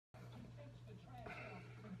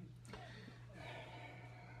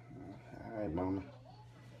right, Mama.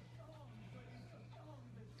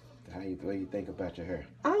 What do you think about your hair?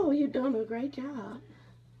 Oh, you're doing a great job.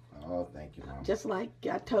 Oh, thank you, Mama. Just like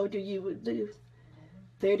I told you would do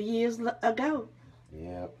 30 years ago.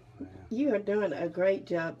 Yep. You are doing a great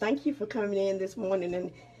job. Thank you for coming in this morning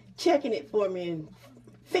and checking it for me and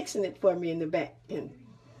fixing it for me in the back and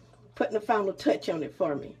putting a final touch on it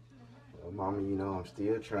for me. Well, Mama, you know I'm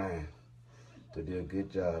still trying to do a good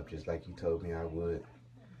job just like you told me I would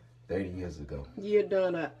 30 years ago. You're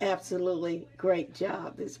doing an absolutely great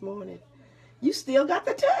job this morning. You still got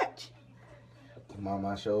the touch. Mama,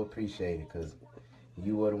 I sure appreciate it because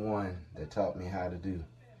you were the one that taught me how to do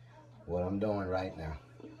what I'm doing right now.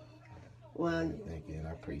 Well, thank you, and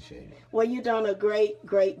I appreciate it. Well, you're doing a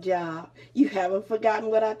great job. You haven't forgotten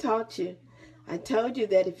what I taught you. I told you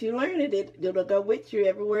that if you learn it, it'll go with you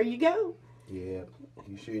everywhere you go. Yeah,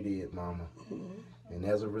 you sure did, Mama. And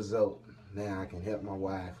as a result, now I can help my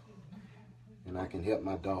wife and I can help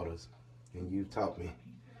my daughters. And you've taught me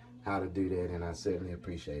how to do that, and I certainly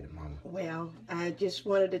appreciate it, Mama. Well, I just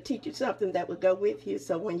wanted to teach you something that would go with you,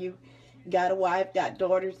 so when you got a wife, got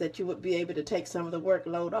daughters, that you would be able to take some of the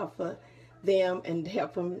workload off of them and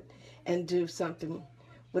help them and do something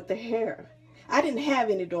with the hair. I didn't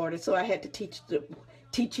have any daughters, so I had to teach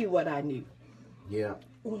you what I knew. Yeah,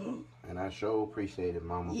 and I sure appreciate it,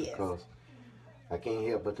 Mama, yes. Because I can't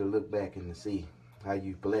help but to look back and to see how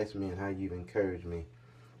you've blessed me and how you've encouraged me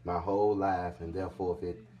my whole life, and therefore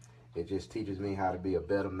it just teaches me how to be a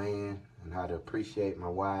better man and how to appreciate my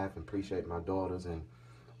wife and appreciate my daughters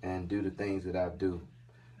and do the things that I do.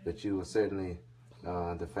 But you are certainly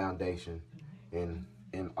the foundation in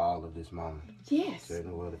all of this, Mama. Yes.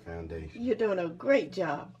 Certainly were the foundation. You're doing a great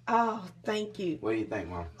job. Oh, thank you. What do you think,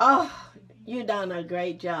 Mama? Oh, you're doing a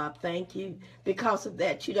great job. Thank you. Because of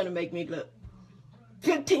that, you're going to make me look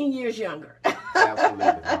 15 years younger. Absolutely,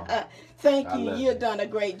 Mama. Thank you. You've done a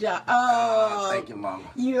great job. Oh, thank you, Mama.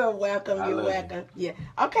 You're welcome. You're welcome. Yeah.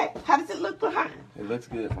 Okay. How does it look behind? It looks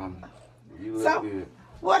good, Mama. You look good.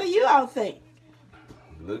 What do you all think?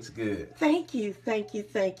 It looks good. Thank you. Thank you.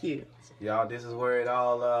 Thank you. Y'all, this is where it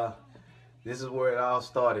all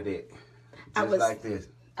started at. Just like this.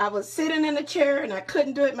 I was sitting in a chair and I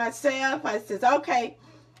couldn't do it myself. I says, okay,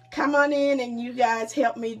 come on in and you guys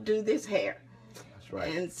help me do this hair. That's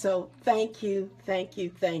right. And so thank you. Thank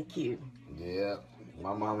you. Thank you. Yeah.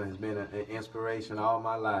 My mama has been an inspiration all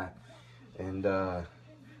my life. And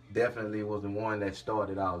definitely was the one that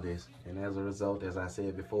started all this. And as a result, as I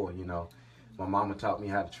said before, you know, my mama taught me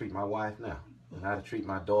how to treat my wife now. And how to treat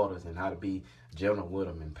my daughters and how to be gentle with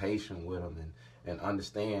them and patient with them and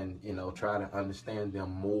understand, you know, try to understand them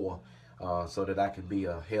more so that I could be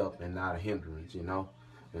a help and not a hindrance, you know.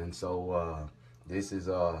 And so this is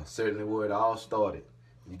certainly where it all started.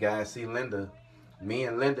 You guys see me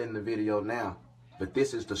and Linda in the video now, but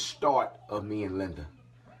this is the start of me and Linda.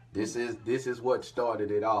 This is what started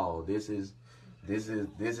it all. This is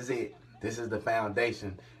it. This is the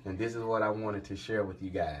foundation, and this is what I wanted to share with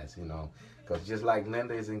you guys, you know. Because just like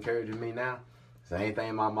Linda is encouraging me now, same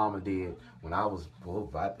thing my mama did when I was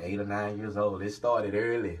about 8 or 9 years old. It started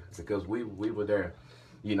early because we were there.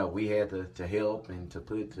 You know, we had to help and to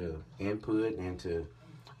put to input and to,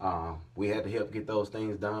 we had to help get those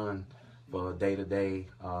things done for day-to-day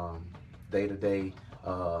things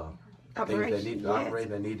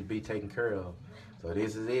that need to be taken care of. So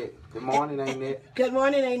this is it. Good morning, Annette. Good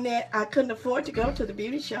morning, Annette. I couldn't afford to go to the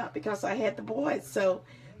beauty shop because I had the boys. So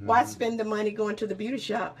why spend the money going to the beauty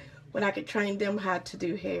shop when I could train them how to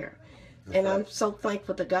do hair? And I'm so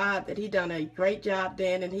thankful to God that He done a great job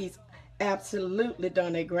then, and He's absolutely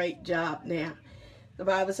done a great job now. The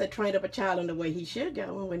Bible said, train up a child in the way he should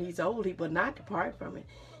go, and when he's old, he will not depart from it.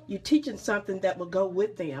 You're teaching something that will go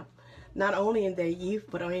with them, not only in their youth,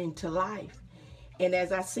 but into life. And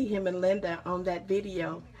as I see him and Linda on that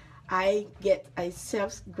video, I get a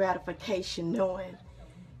self-gratification knowing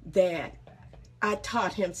that I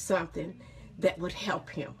taught him something that would help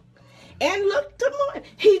him. And look,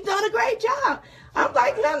 he's done a great job. I'm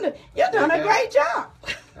like, Linda, you're doing a great job.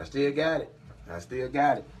 I still got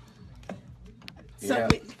it.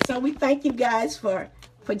 So we thank you guys for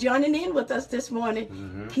joining in with us this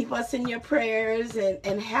morning. Keep us in your prayers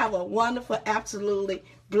and have a wonderful, absolutely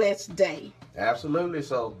blessed day. Absolutely.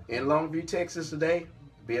 So in Longview, Texas today,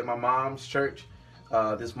 be at my mom's church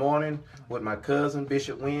this morning with my cousin,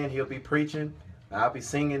 Bishop Wynn. He'll be preaching. I'll be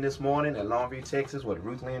singing this morning at Longview, Texas with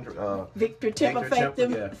Ruth Lynn. Victor Temple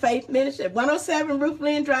Faith Ministry, 107 Ruth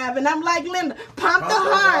Lynn Drive. And I'm like, Linda, pump the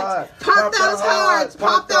hearts. Pump those hearts.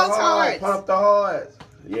 Pump those hearts. Pump the hearts.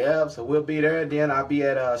 Yeah, so we'll be there. Then I'll be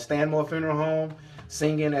at Stanmore Funeral Home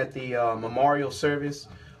singing at the memorial service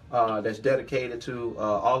that's dedicated to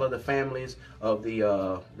all of the families of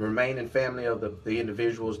the remaining family of the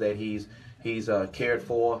individuals that he's cared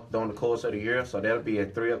for during the course of the year. So that'll be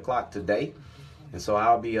at 3 o'clock today. And so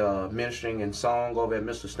I'll be ministering in song over at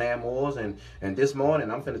Mr. Stanmore's. And this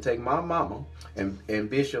morning, I'm going to take my mama and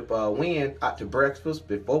Bishop Wynn out to breakfast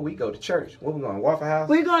before we go to church. Where we going, Waffle House?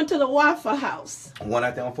 We're going to the Waffle House. One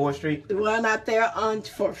out there on 4th Street? The one out there on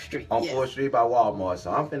 4th Street. On 4th Street by Walmart.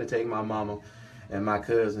 So I'm going to take my mama and my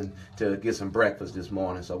cousin to get some breakfast this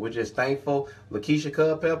morning. So we're just thankful. Lakeisha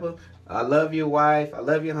Culpepper, I love you, wife. I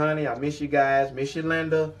love you, honey. I miss you guys. Miss you,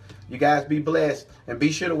 Linda. You guys be blessed. And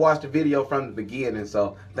be sure to watch the video from the beginning.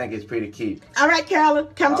 So I think it's pretty cute. All right, Carolyn.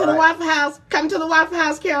 Come to the Waffle House. Come to the Waffle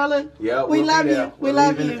House, Carolyn. Yeah, we love you. We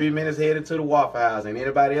love you. In a few minutes headed to the Waffle House. And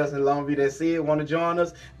anybody else in Longview that see it, want to join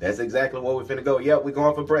us, that's exactly where we're finna go. Yep, we're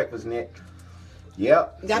going for breakfast, Nick.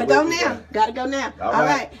 Yep. Gotta go now. Gotta go now. All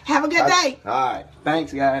right. Have a good day. All right.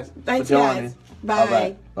 Thanks, guys. Thanks, for joining. guys. Bye. All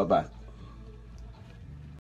right. Bye-bye.